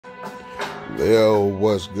Yo,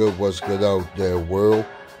 what's good out there, world?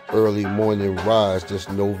 Early morning rise this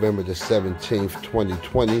November the 17th,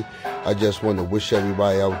 2020. I just want to wish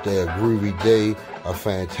everybody out there a groovy day, a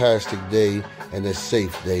fantastic day, and a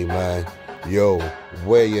safe day, man. Yo,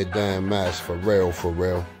 wear your damn mask for real, for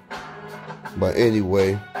real. But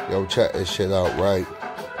anyway, yo, check this shit out, right?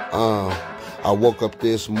 I woke up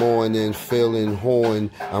this morning feeling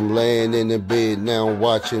horn. I'm laying in the bed now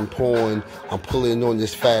watching porn. I'm pulling on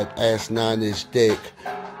this fat ass 9-inch dick.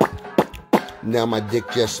 Now my dick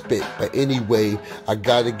just spit. But anyway, I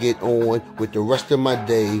gotta get on with the rest of my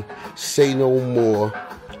day. Say no more.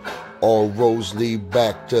 All roads lead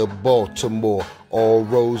back to Baltimore. All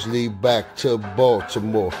roads lead back to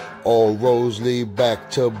Baltimore. All roads lead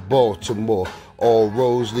back to Baltimore. All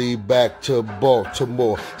roads lead back to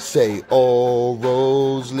Baltimore. Say all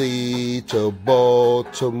roads lead to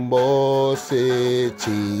Baltimore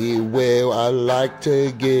City, where I like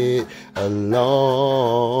to get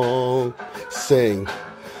along. Sing.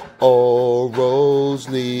 All roads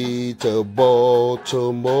lead to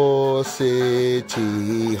Baltimore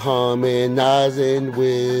City, harmonizing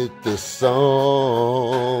with the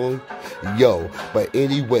song. Yo, but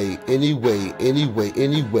anyway, anyway, anyway,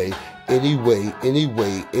 anyway, anyway,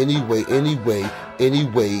 anyway, anyway, anyway,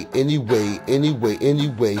 anyway, anyway, anyway,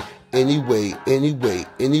 anyway, anyway, anyway,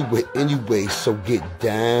 anyway, anyway, so get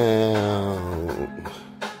down.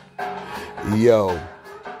 Yo,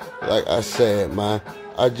 like I said, man,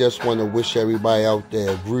 I just want to wish everybody out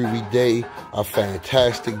there a groovy day, a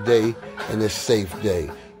fantastic day, and a safe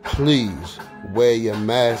day. Please wear your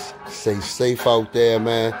mask, stay safe out there,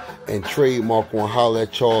 man, and tradeMarc will holler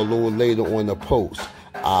at y'all a little later on the post.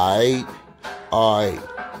 Alright?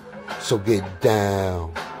 So get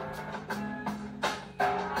down.